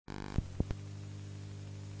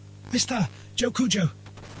MrJokujo.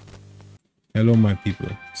 Hello my people,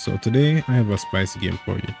 so today I have a spicy game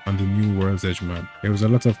for you on the new World's Edge map. There was a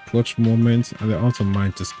lot of clutch moments and I also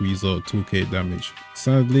managed to squeeze out 2k damage.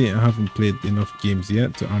 Sadly I haven't played enough games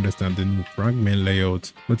yet to understand the new fragment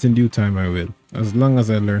layout, but in due time I will. As long as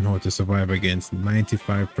I learn how to survive against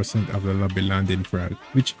 95% of the lobby landing frag,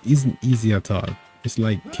 which isn't easy at all. It's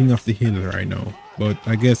like king of the hill right now. But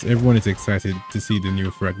I guess everyone is excited to see the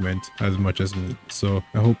new fragment as much as me. So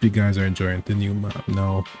I hope you guys are enjoying the new map.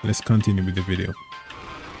 Now let's continue with the video.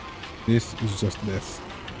 This is just death.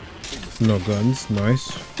 No guns,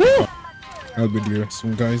 nice. I'll be there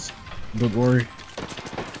soon guys. Don't worry.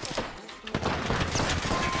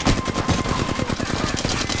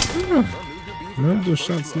 None of those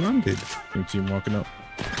shots landed. Team walking up.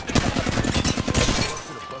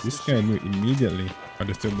 This guy knew immediately. Are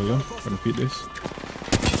they still below? Can repeat this.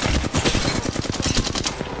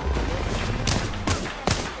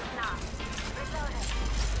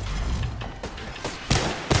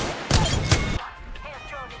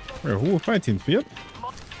 Wait, who are fighting? Field?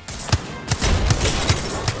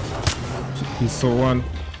 He saw one.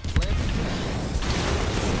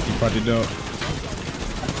 He potted out.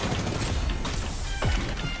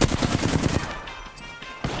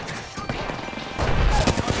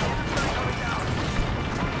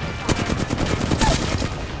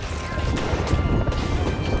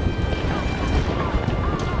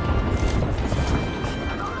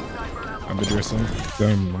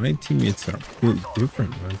 Damn, my teammates are built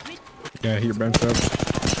different, man. Yeah, here, bounce up.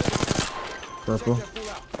 Purple.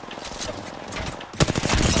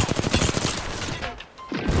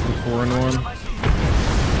 4-1.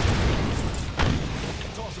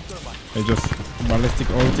 They just ballistic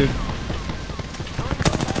ulted.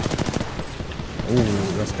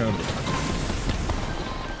 Oh, that's kind of.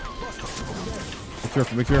 Be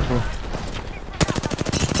careful, be careful.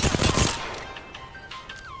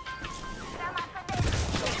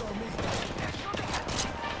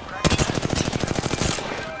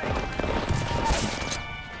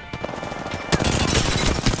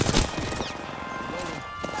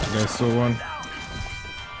 There's still one.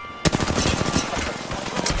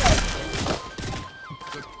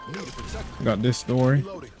 Got this story.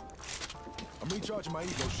 I'm recharging my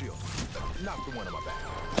ego shield. Knock the one on my back.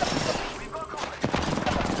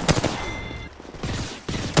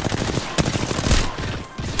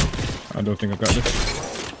 I don't think I got this.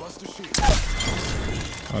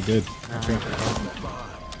 I did. Okay.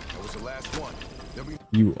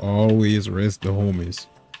 You always rest the homies.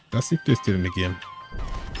 Let's see if they're still in the game.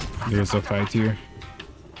 There's a fight here.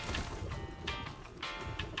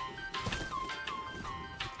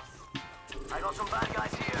 I got some bad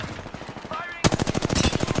guys here. Firing.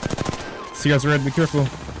 See you guys red, be careful.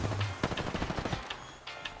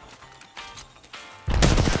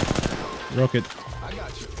 Rocket. I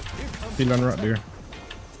got you. Still on rock there.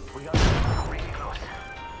 We got really close.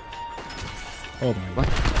 Oh my god.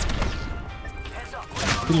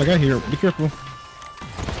 Still like I hear, be careful.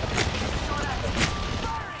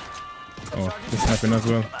 Oh, this happened as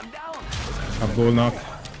well. A goal knock.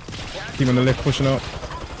 Team on the left pushing out.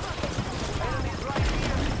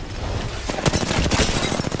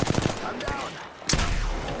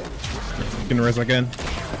 Can res again.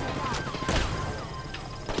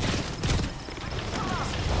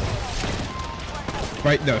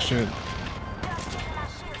 Fight that shit.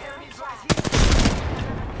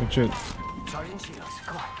 Good shit.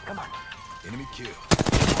 Come on. Enemy kill.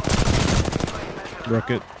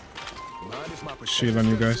 Rocket. Shield on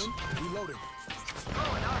you guys.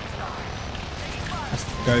 This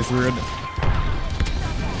guy's weird.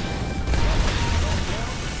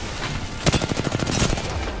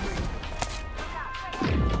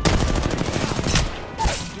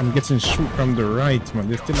 I'm getting shoot from the right, man.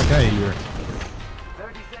 There's still a guy here.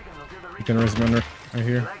 You can raise banner right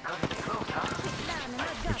here.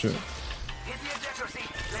 Good shit.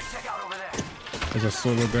 There's a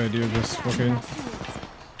solo guy there just fucking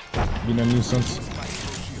being a nuisance.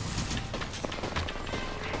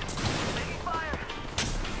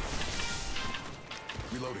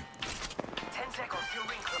 Reloading. 10 seconds, you'll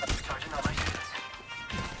ring club. Charging on my shields.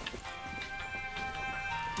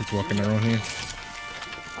 It's walking around here.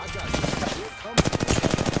 I got you.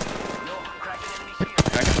 No, cracking enemy shield.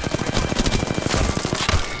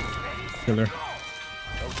 Killer.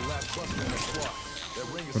 That was the last bust in the squad. That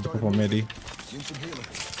ring is What the fuck, starting. Medi? Need some healing.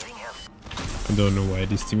 I don't know why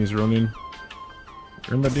this team is running.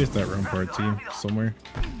 Remember there's that Rampart team somewhere.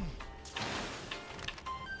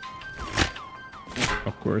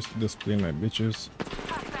 Of course, just playing like bitches.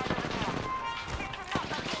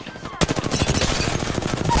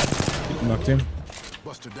 Knocked him.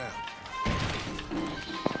 Buster down.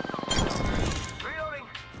 Reloading.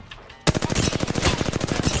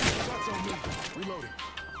 Shots on me. Reloading.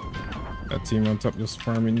 That team on top just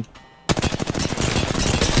farming.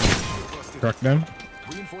 Busted. Crack them.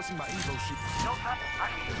 Reinforcing my Evo shoot. No pack.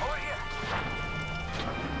 Over here.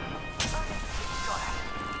 Got it.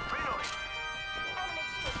 Reloading.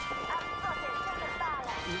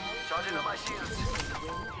 Charging on my shields.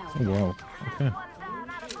 Oh wow. Okay.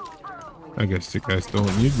 I guess you guys don't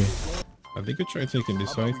need me. I think I try taking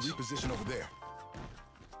this How about site. we reposition over there?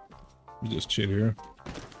 We just chill here.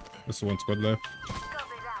 There's one squad left.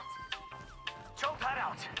 Choke that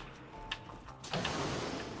out.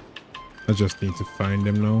 I just need to find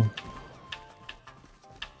them now.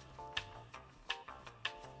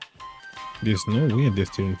 There's no way they're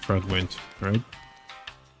still in fragment, right?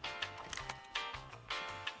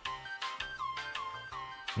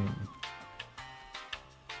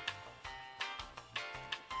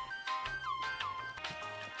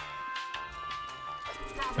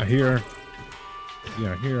 I hear.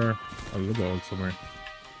 Yeah, I hear a little out somewhere.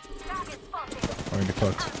 Oh, in the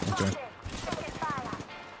cut. Okay.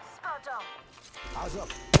 Eyes up.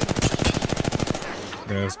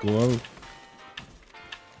 Let's go out.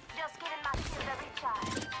 Just giving my shield a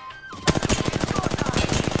recharge.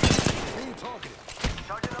 Being targeted.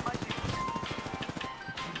 Charging on my shields.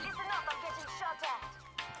 Listen up, I'm getting shot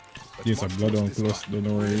at. There's a blood on close. Don't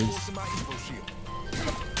know where he is. Reinforcing my Evo shield.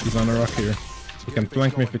 He's on the rock here. You can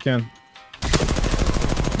flank me if you can.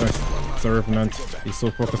 Nice. It's a revenant. He's so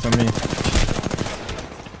focused on me.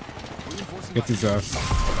 Reinforcing Get his ass.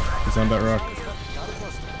 He's on that rock. Got a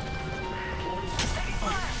buster.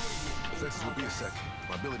 Defenses will be a sec.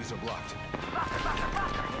 My abilities are blocked.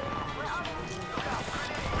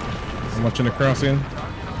 I'm watching the crossing.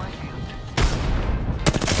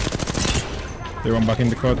 They went back in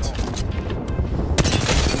the cut.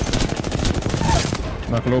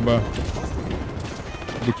 Knock Loba.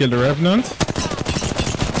 Did you kill the Revenant?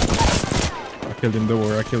 I killed him, don't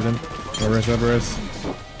worry, I killed him. No res, no res.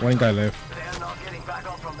 One guy left. They are not getting back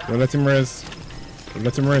up from that. Don't let him res. Don't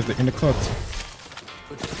let him res, they're in the cut.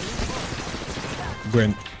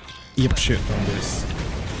 Going ape shit on this.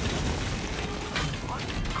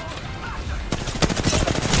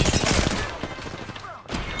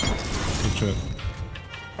 Good shot.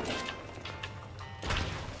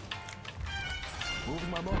 Moving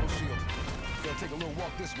my mobile shield. Gotta take a little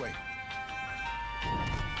walk this way.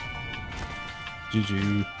 GG.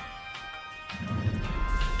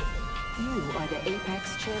 You are the Apex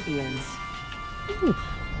champions.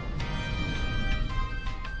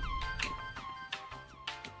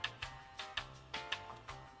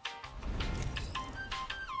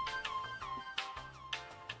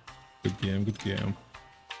 Good game, good game.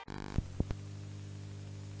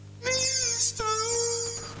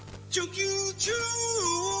 MrJokujo.